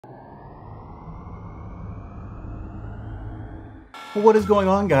What is going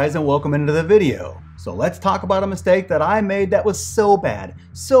on, guys, and welcome into the video. So let's talk about a mistake that I made that was so bad,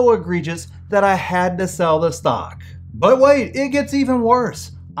 so egregious that I had to sell the stock. But wait, it gets even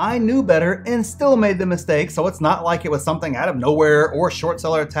worse. I knew better and still made the mistake, so it's not like it was something out of nowhere or short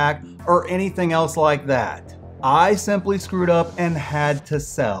seller attack or anything else like that. I simply screwed up and had to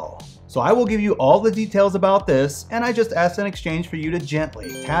sell. So I will give you all the details about this, and I just ask in exchange for you to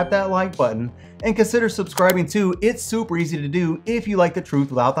gently tap that like button and consider subscribing too. It's super easy to do if you like the truth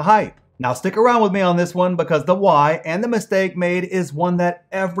without the hype. Now stick around with me on this one because the why and the mistake made is one that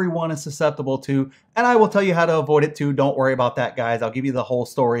everyone is susceptible to, and I will tell you how to avoid it too. Don't worry about that, guys. I'll give you the whole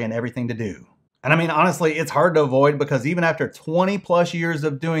story and everything to do. And I mean, honestly, it's hard to avoid because even after 20 plus years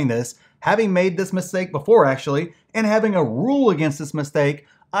of doing this, having made this mistake before actually, and having a rule against this mistake,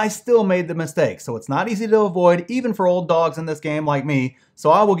 I still made the mistake. So it's not easy to avoid, even for old dogs in this game like me. So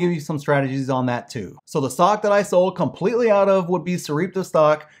I will give you some strategies on that too. So the stock that I sold completely out of would be Sarepta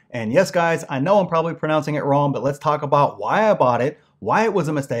stock. And yes, guys, I know I'm probably pronouncing it wrong, but let's talk about why I bought it, why it was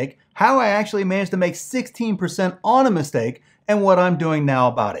a mistake, how I actually managed to make 16% on a mistake, and what I'm doing now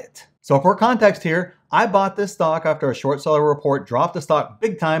about it. So for context here, I bought this stock after a short seller report dropped the stock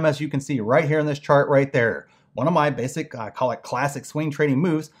big time, as you can see right here in this chart right there. One of my basic, I call it classic swing trading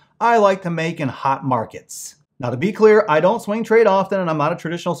moves, I like to make in hot markets. Now to be clear, I don't swing trade often and I'm not a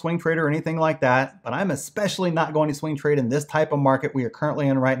traditional swing trader or anything like that, but I'm especially not going to swing trade in this type of market we are currently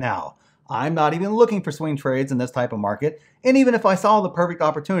in right now. I'm not even looking for swing trades in this type of market, and even if I saw the perfect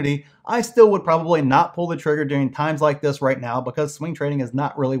opportunity, I still would probably not pull the trigger during times like this right now because swing trading is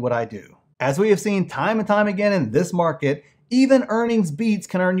not really what I do. As we have seen time and time again in this market, even earnings beats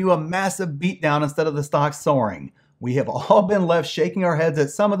can earn you a massive beatdown instead of the stock soaring. We have all been left shaking our heads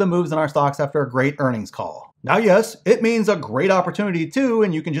at some of the moves in our stocks after a great earnings call. Now yes, it means a great opportunity too,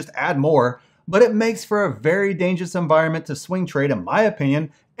 and you can just add more, but it makes for a very dangerous environment to swing trade in my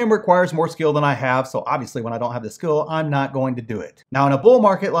opinion, and requires more skill than I have, so obviously when I don't have the skill, I'm not going to do it. Now in a bull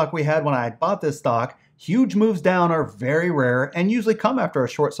market like we had when I bought this stock, huge moves down are very rare and usually come after a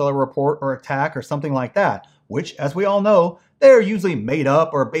short seller report or attack or something like that, which, as we all know, they are usually made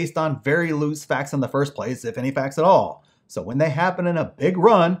up or based on very loose facts in the first place, if any facts at all. So when they happen in a big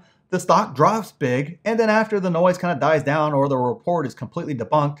run, the stock drops big, and then after the noise kind of dies down or the report is completely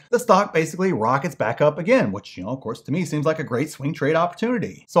debunked, the stock basically rockets back up again, which, of course, to me seems like a great swing trade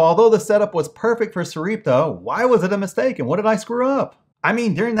opportunity. So although the setup was perfect for Sarepta, why was it a mistake and what did I screw up? I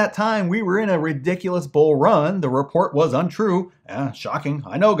mean, during that time, we were in a ridiculous bull run, the report was untrue, shocking,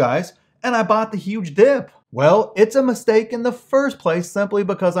 I know guys, and I bought the huge dip. Well, it's a mistake in the first place simply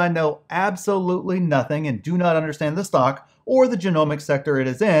because I know absolutely nothing and do not understand the stock or the genomic sector it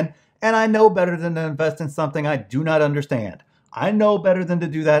is in, and I know better than to invest in something I do not understand. I know better than to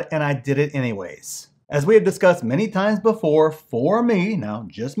do that, and I did it anyways. As we have discussed many times before, for me, now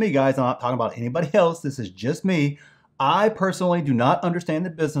just me guys, I'm not talking about anybody else, this is just me, I personally do not understand the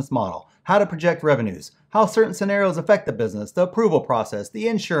business model, how to project revenues, how certain scenarios affect the business, the approval process, the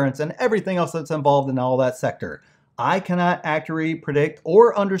insurance, and everything else that's involved in all that sector. I cannot accurately predict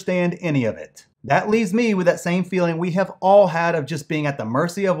or understand any of it. That leaves me with that same feeling we have all had of just being at the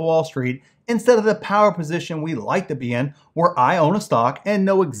mercy of Wall Street instead of the power position we like to be in, where I own a stock and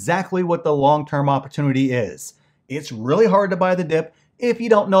know exactly what the long-term opportunity is. It's really hard to buy the dip if you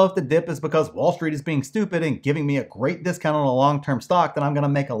don't know if the dip is because Wall Street is being stupid and giving me a great discount on a long-term stock that I'm going to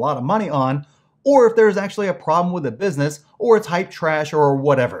make a lot of money on, or if there's actually a problem with the business or it's hype trash or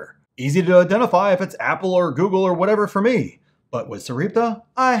whatever. Easy to identify if it's Apple or Google or whatever for me. But with Sarepta,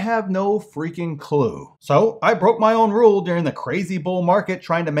 I have no freaking clue. So I broke my own rule during the crazy bull market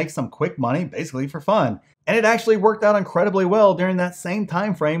trying to make some quick money, basically for fun. And it actually worked out incredibly well during that same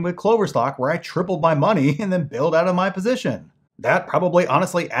time frame with Clover stock where I tripled my money and then bailed out of my position. That probably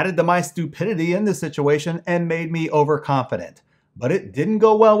honestly added to my stupidity in this situation and made me overconfident. But it didn't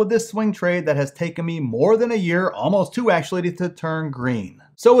go well with this swing trade that has taken me more than a year, almost two actually, to turn green.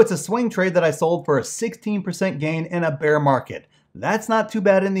 So it's a swing trade that I sold for a 16% gain in a bear market. That's not too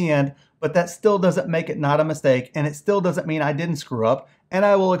bad in the end, but that still doesn't make it not a mistake, and it still doesn't mean I didn't screw up, and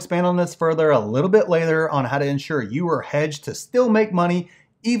I will expand on this further a little bit later on how to ensure you are hedged to still make money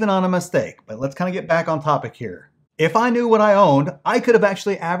even on a mistake. But let's kind of get back on topic here. If I knew what I owned, I could have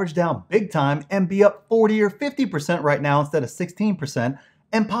actually averaged down big time and be up 40 or 50% right now instead of 16%,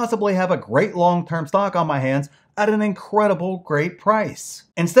 and possibly have a great long-term stock on my hands at an incredible great price.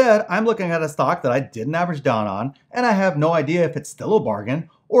 Instead, I'm looking at a stock that I didn't average down on, and I have no idea if it's still a bargain,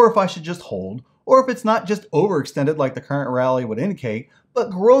 or if I should just hold, or if it's not just overextended like the current rally would indicate,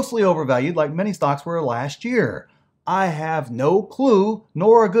 but grossly overvalued like many stocks were last year. I have no clue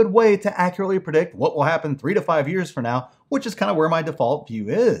nor a good way to accurately predict what will happen 3 to 5 years from now, which is kind of where my default view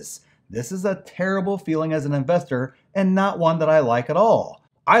is. This is a terrible feeling as an investor and not one that I like at all.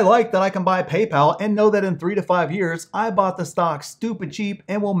 I like that I can buy PayPal and know that in 3 to 5 years, I bought the stock stupid cheap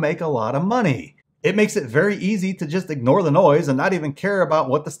and will make a lot of money. It makes it very easy to just ignore the noise and not even care about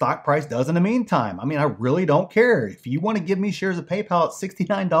what the stock price does in the meantime. I mean, I really don't care. If you want to give me shares of PayPal at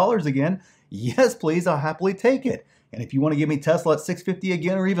 $69 again, yes, please, I'll happily take it. And if you want to give me Tesla at $650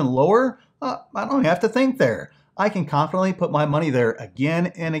 again or even lower, I don't have to think there. I can confidently put my money there again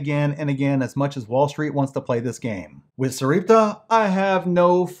and again and again as much as Wall Street wants to play this game. With Sarepta, I have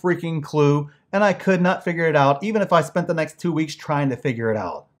no freaking clue, and I could not figure it out even if I spent the next 2 weeks trying to figure it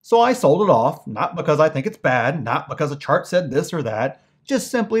out. So I sold it off, not because I think it's bad, not because a chart said this or that, just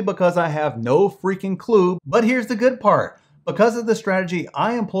simply because I have no freaking clue. But here's the good part. Because of the strategy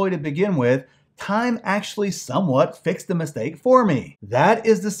I employ to begin with, time actually somewhat fixed the mistake for me. That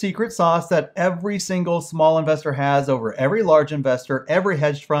is the secret sauce that every single small investor has over every large investor, every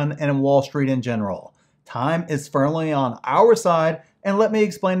hedge fund, and Wall Street in general. Time is firmly on our side, and let me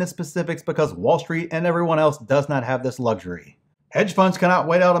explain the specifics because Wall Street and everyone else does not have this luxury. Hedge funds cannot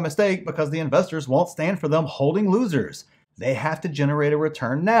wait out a mistake because the investors won't stand for them holding losers. They have to generate a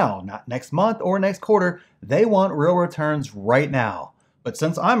return now, not next month or next quarter. They want real returns right now. But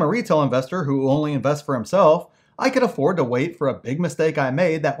since I'm a retail investor who only invests for himself, I could afford to wait for a big mistake I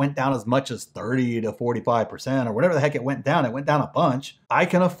made that went down as much as 30 to 45% or whatever the heck it went down a bunch. I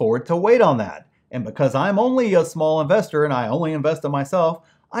can afford to wait on that. And because I'm only a small investor and I only invest in myself,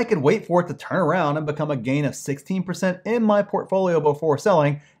 I could wait for it to turn around and become a gain of 16% in my portfolio before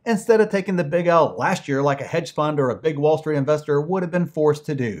selling, instead of taking the big L last year like a hedge fund or a big Wall Street investor would have been forced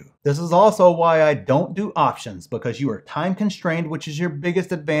to do. This is also why I don't do options, because you are time constrained, which is your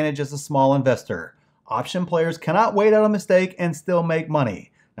biggest advantage as a small investor. Option players cannot wait out a mistake and still make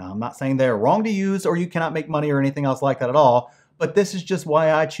money. Now, I'm not saying they're wrong to use or you cannot make money or anything else like that at all, but this is just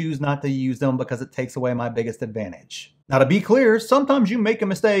why I choose not to use them, because it takes away my biggest advantage. Now, to be clear, sometimes you make a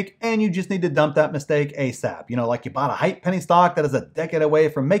mistake and you just need to dump that mistake ASAP. You know, like you bought a hype penny stock that is a decade away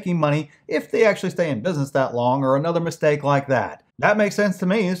from making money if they actually stay in business that long, or another mistake like that. That makes sense to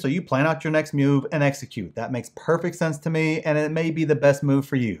me, so you plan out your next move and execute. That makes perfect sense to me, and it may be the best move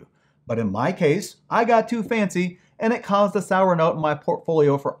for you. But in my case, I got too fancy and it caused a sour note in my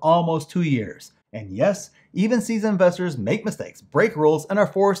portfolio for almost 2 years. And yes, even seasoned investors make mistakes, break rules, and are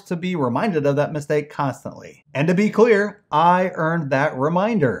forced to be reminded of that mistake constantly. And to be clear, I earned that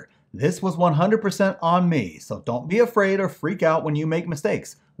reminder. This was 100% on me, so don't be afraid or freak out when you make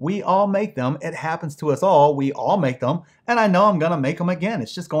mistakes. We all make them. It happens to us all. We all make them, and I know I'm going to make them again.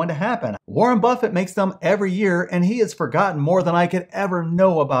 It's just going to happen. Warren Buffett makes them every year, and he has forgotten more than I could ever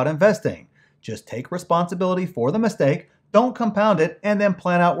know about investing. Just take responsibility for the mistake, don't compound it, and then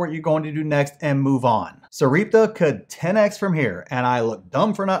plan out what you're going to do next and move on. Sarepta could 10x from here, and I look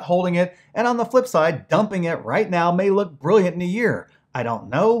dumb for not holding it, and on the flip side, dumping it right now may look brilliant in a year. I don't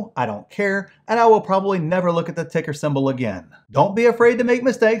know, I don't care, and I will probably never look at the ticker symbol again. Don't be afraid to make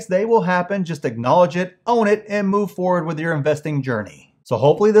mistakes, they will happen, just acknowledge it, own it, and move forward with your investing journey. So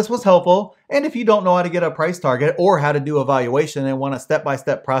hopefully this was helpful, and if you don't know how to get a price target or how to do a valuation and want a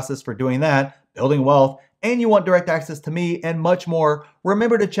step-by-step process for doing that, building wealth, and you want direct access to me and much more,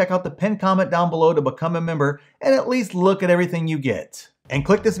 remember to check out the pinned comment down below to become a member and at least look at everything you get. And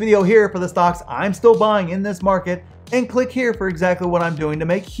click this video here for the stocks I'm still buying in this market, and click here for exactly what I'm doing to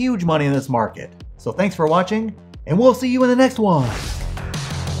make huge money in this market. So thanks for watching, and we'll see you in the next one.